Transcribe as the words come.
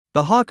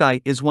The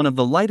Hawkeye is one of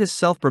the lightest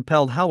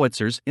self-propelled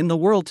howitzers in the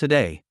world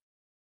today.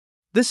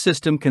 This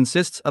system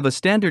consists of a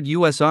standard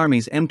U.S.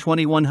 Army's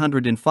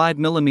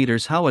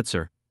M2152A1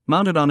 howitzer,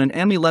 mounted on an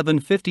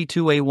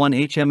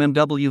M1152A1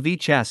 HMMWV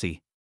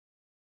chassis.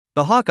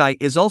 The Hawkeye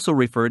is also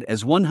referred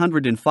as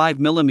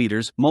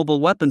 105mm Mobile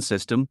Weapon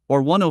System,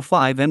 or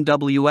 105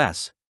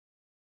 MWS.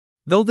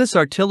 Though this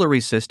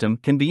artillery system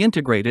can be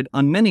integrated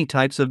on many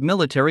types of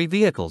military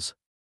vehicles.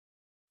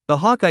 The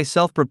Hawkeye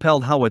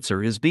self-propelled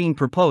howitzer is being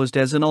proposed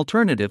as an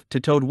alternative to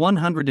towed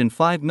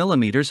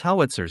 105mm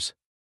howitzers.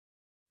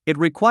 It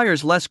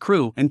requires less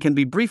crew and can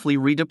be briefly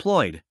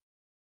redeployed.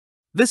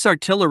 This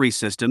artillery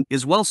system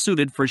is well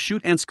suited for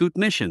shoot-and-scoot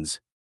missions.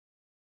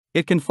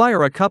 It can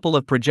fire a couple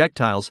of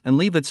projectiles and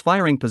leave its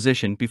firing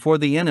position before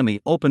the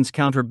enemy opens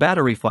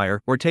counter-battery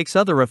fire or takes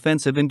other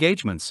offensive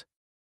engagements.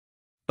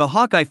 The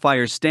Hawkeye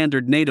fires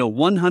standard NATO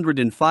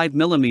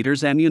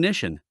 105mm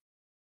ammunition.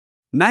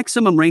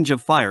 Maximum range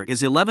of fire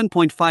is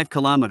 11.5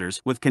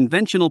 kilometers with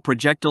conventional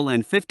projectile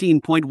and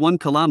 15.1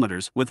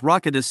 kilometers with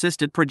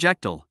rocket-assisted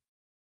projectile.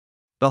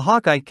 The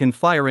Hawkeye can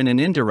fire in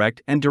an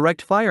indirect and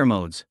direct fire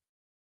modes.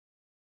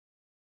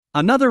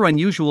 Another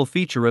unusual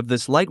feature of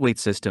this lightweight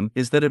system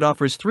is that it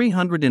offers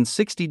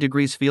 360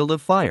 degrees field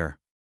of fire.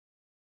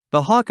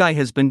 The Hawkeye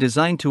has been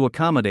designed to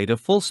accommodate a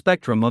full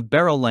spectrum of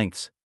barrel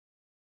lengths.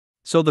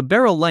 So the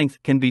barrel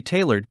length can be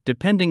tailored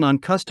depending on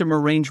customer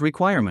range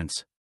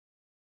requirements.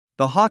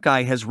 The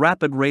Hawkeye has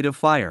rapid rate of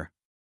fire.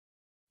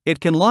 It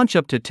can launch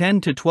up to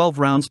 10 to 12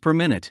 rounds per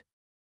minute.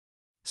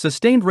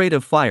 Sustained rate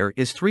of fire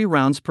is 3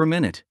 rounds per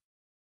minute.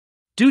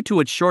 Due to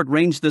its short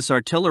range, this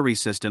artillery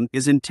system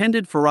is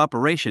intended for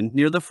operation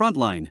near the front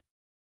line.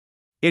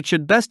 It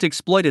should best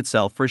exploit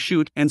itself for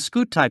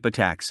shoot-and-scoot type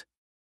attacks.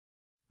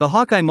 The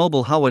Hawkeye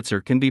mobile howitzer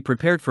can be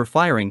prepared for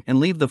firing and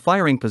leave the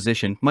firing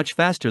position much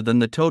faster than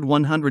the towed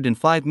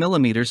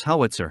 105mm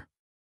howitzer.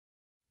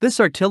 This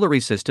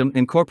artillery system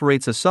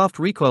incorporates a soft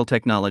recoil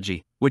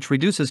technology, which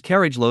reduces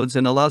carriage loads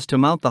and allows to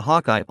mount the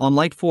Hawkeye on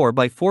light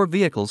 4x4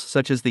 vehicles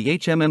such as the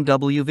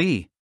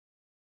HMMWV.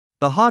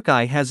 The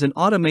Hawkeye has an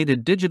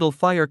automated digital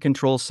fire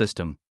control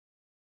system.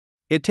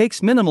 It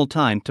takes minimal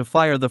time to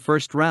fire the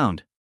first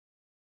round.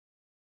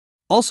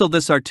 Also,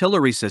 this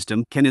artillery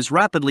system is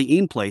rapidly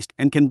in-placed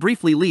and can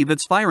briefly leave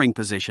its firing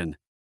position.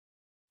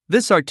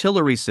 This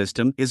artillery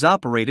system is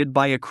operated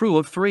by a crew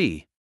of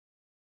 3.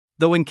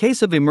 Though in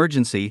case of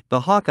emergency,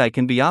 the Hawkeye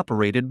can be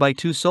operated by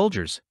 2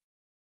 soldiers.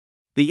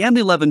 The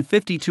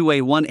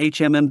M1152A1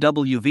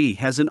 HMMWV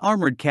has an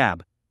armored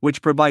cab,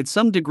 which provides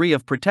some degree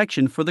of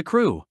protection for the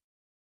crew.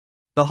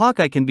 The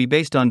Hawkeye can be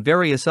based on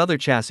various other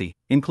chassis,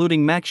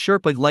 including Mack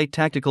Sherpa light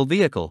tactical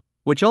vehicle,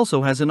 which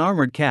also has an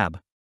armored cab.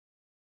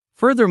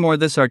 Furthermore,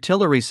 this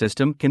artillery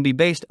system can be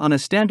based on a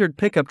standard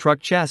pickup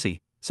truck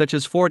chassis, such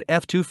as Ford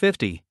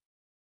F-250.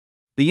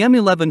 The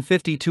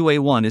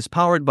M1152A1 is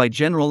powered by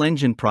General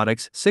Engine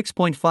Products'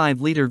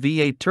 6.5-liter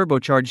V8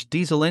 turbocharged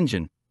diesel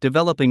engine,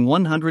 developing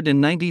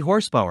 190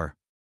 horsepower.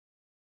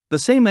 The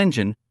same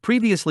engine,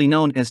 previously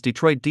known as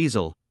Detroit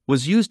Diesel,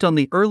 was used on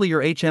the earlier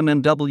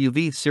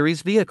HMMWV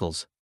series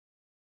vehicles.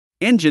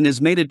 Engine is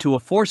mated to a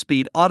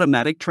 4-speed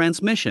automatic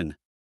transmission.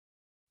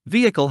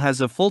 Vehicle has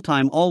a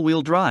full-time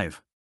all-wheel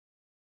drive.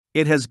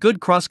 It has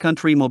good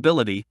cross-country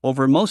mobility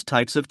over most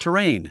types of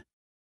terrain.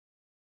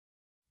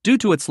 Due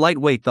to its light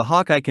weight, the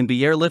Hawkeye can be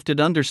airlifted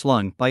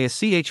underslung by a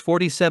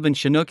CH-47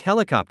 Chinook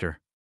helicopter.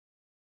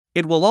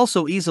 It will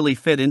also easily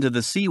fit into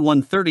the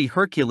C-130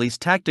 Hercules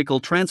tactical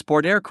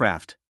transport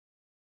aircraft.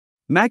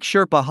 Mack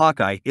Sherpa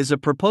Hawkeye is a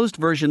proposed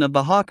version of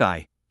the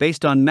Hawkeye,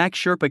 based on Mack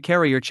Sherpa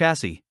carrier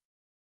chassis.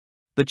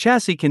 The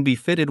chassis can be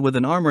fitted with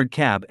an armored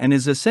cab and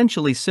is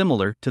essentially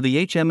similar to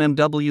the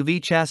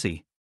HMMWV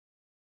chassis.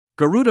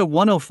 Garuda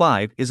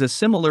 105 is a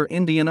similar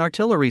Indian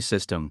artillery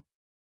system.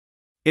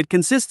 It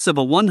consists of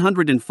a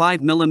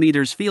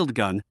 105mm field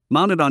gun,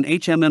 mounted on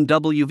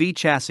HMMWV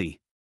chassis.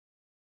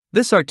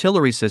 This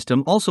artillery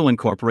system also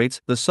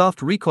incorporates the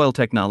soft recoil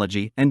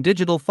technology and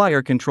digital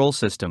fire control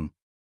system.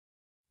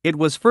 It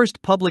was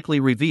first publicly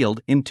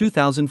revealed in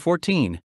 2014.